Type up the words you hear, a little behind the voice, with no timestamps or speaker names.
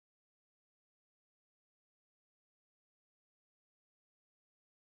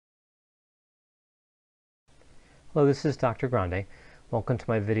Hello, this is Dr. Grande. Welcome to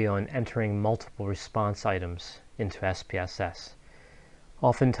my video on entering multiple response items into SPSS.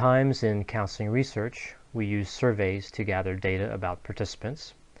 Oftentimes in counseling research, we use surveys to gather data about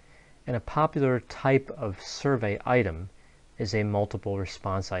participants, and a popular type of survey item is a multiple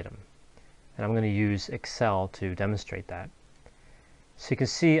response item. And I'm going to use Excel to demonstrate that. So you can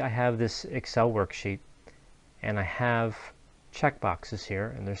see I have this Excel worksheet, and I have checkboxes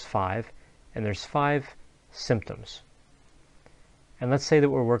here, and there's five symptoms. And let's say that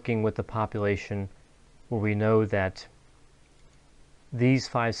we're working with a population where we know that these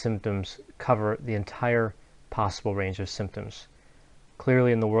 5 symptoms cover the entire possible range of symptoms.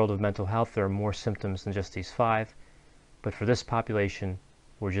 Clearly in the world of mental health there are more symptoms than just these 5, but for this population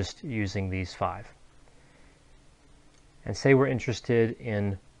we're just using these 5. And say we're interested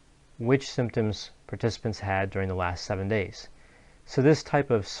in which symptoms participants had during the last 7 days. So this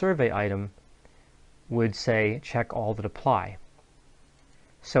type of survey item would say check all that apply.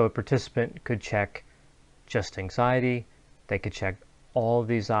 So a participant could check just anxiety, they could check all of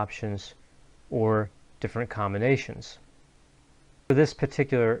these options, or different combinations. For this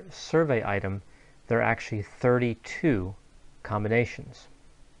particular survey item, there are actually 32 combinations.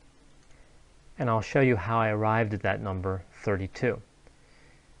 And I'll show you how I arrived at that number 32.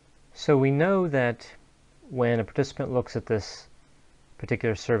 So we know that when a participant looks at this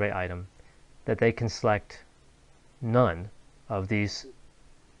particular survey item, that they can select none of these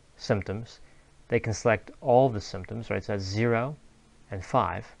symptoms. They can select all the symptoms, right? So that's 0 and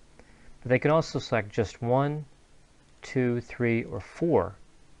 5. But they can also select just 1, 2, 3, or 4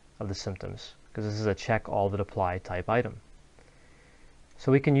 of the symptoms, because this is a check all that apply type item.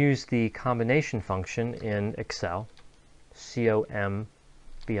 So we can use the combination function in Excel, COMBIN.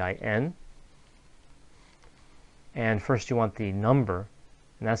 And first you want the number,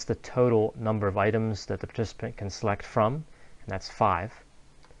 and that's the total number of items that the participant can select from, and that's 5.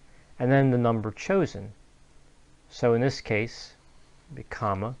 And then the number chosen. So in this case, it'd be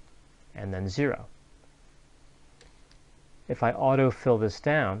comma, and then 0. If I auto-fill this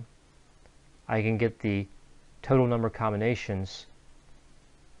down, I can get the total number of combinations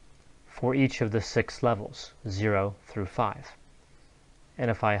for each of the 6 levels, 0 through 5. And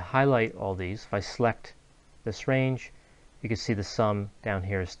if I highlight all these, if I select this range, you can see the sum down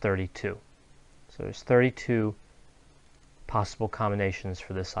here is 32. So there's 32 possible combinations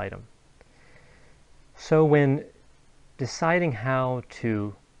for this item. So when deciding how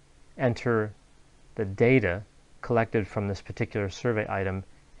to enter the data collected from this particular survey item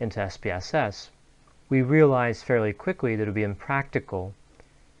into SPSS, we realized fairly quickly that it would be impractical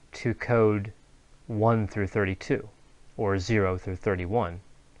to code 1 through 32 or 0 through 31.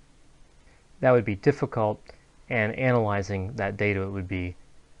 That would be difficult, and analyzing that data would be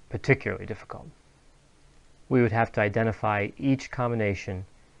particularly difficult. We would have to identify each combination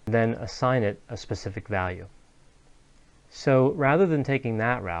and then assign it a specific value. So rather than taking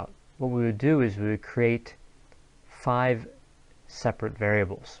that route, what we would do is we would create 5 separate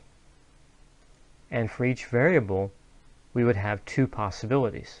variables. And for each variable, we would have 2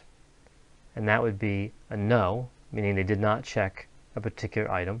 possibilities. And that would be a no, meaning they did not check a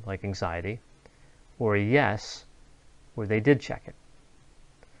particular item, like anxiety, or a yes, where they did check it.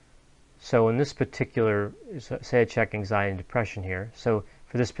 So in this particular, say I check anxiety and depression here, so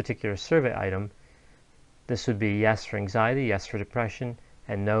for this particular survey item, this would be yes for anxiety, yes for depression,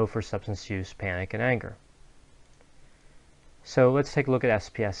 and no for substance use, panic, and anger. So let's take a look at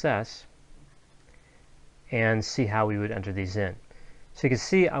SPSS and see how we would enter these in. So you can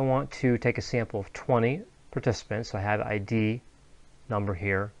see I want to take a sample of 20 participants, so I have ID number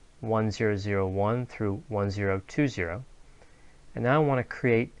here, 1001 through 1020. And now I want to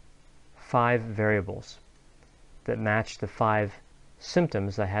create 5 variables that match the 5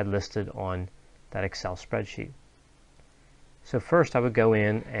 symptoms I had listed on that Excel spreadsheet. So first I would go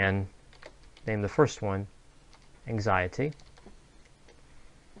in and name the first one anxiety.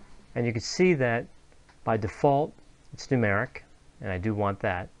 And you can see that by default it's numeric, and I do want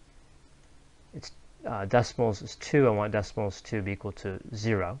that. It's decimals is 2, I want decimals to be equal to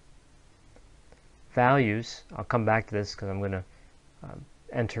 0. Values, I'll come back to this because I'm going to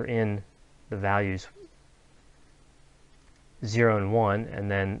enter in the values 0 and 1 and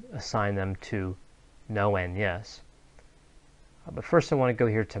then assign them to no and yes. But first I want to go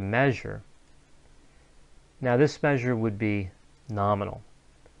here to measure. Now this measure would be nominal.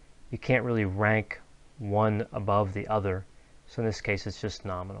 You can't really rank one above the other, so in this case it's just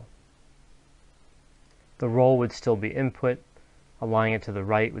nominal. The role would still be input, aligning it to the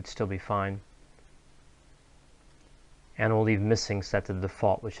right would still be fine. And we'll leave missing set to the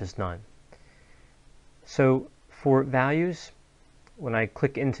default, which is none. So For values, when I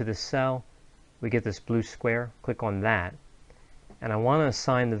click into the cell, we get this blue square. Click on that. And I want to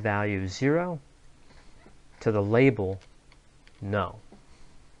assign the value 0 to the label no.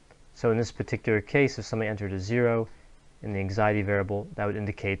 So in this particular case, if somebody entered a 0 in the anxiety variable, that would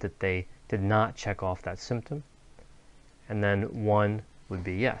indicate that they did not check off that symptom. And then 1 would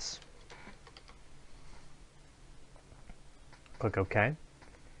be yes. Click OK.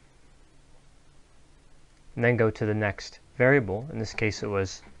 And then go to the next variable. In this case, it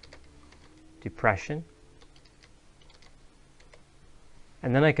was depression.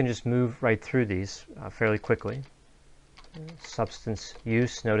 And then I can just move right through these fairly quickly. Substance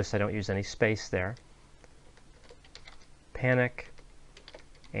use, notice I don't use any space there. Panic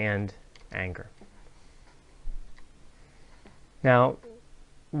and anger. Now,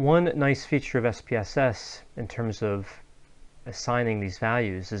 one nice feature of SPSS in terms of assigning these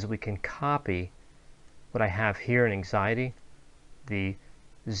values is that we can copy what I have here in anxiety, the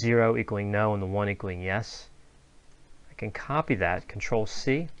 0 equaling no and the 1 equaling yes. I can copy that, Control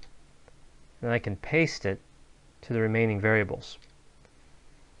C, and then I can paste it to the remaining variables,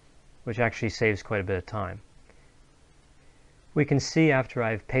 which actually saves quite a bit of time. We can see after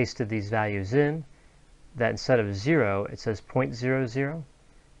I've pasted these values in that instead of 0, it says 0.00,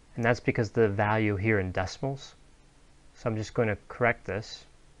 and that's because the value here in decimals. So I'm just going to correct this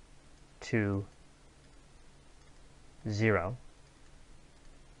to 0.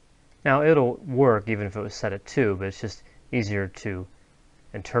 Now it'll work even if it was set at 2, but it's just easier to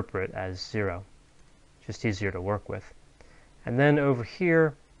interpret as 0. Just easier to work with. And then over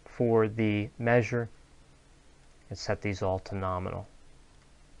here for the measure, and set these all to nominal.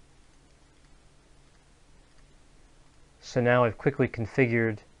 So now I've quickly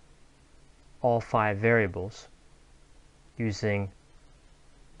configured all 5 variables using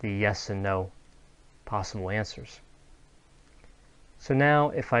the yes and no possible answers. So now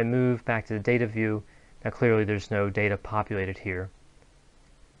if I move back to the data view, now clearly there's no data populated here.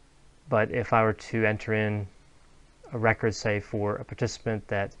 But if I were to enter in a record, say, for a participant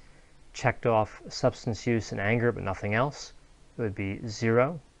that checked off substance use and anger but nothing else, it would be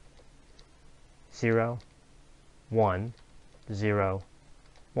 0, 0, 1, 0,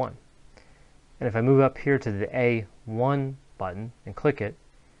 1. And if I move up here to the A1 button and click it,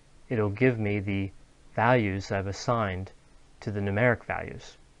 it'll give me the values I've assigned to the numeric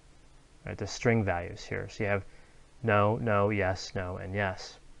values, right, the string values here. So you have no, no, yes, no, and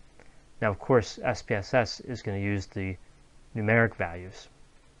yes. Now, of course, SPSS is going to use the numeric values.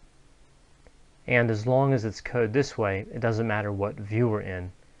 And as long as it's coded this way, it doesn't matter what view we're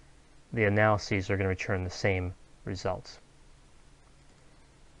in, the analyses are going to return the same results.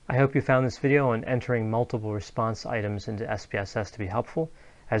 I hope you found this video on entering multiple response items into SPSS to be helpful.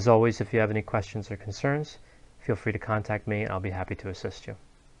 As always, if you have any questions or concerns, feel free to contact me and I'll be happy to assist you.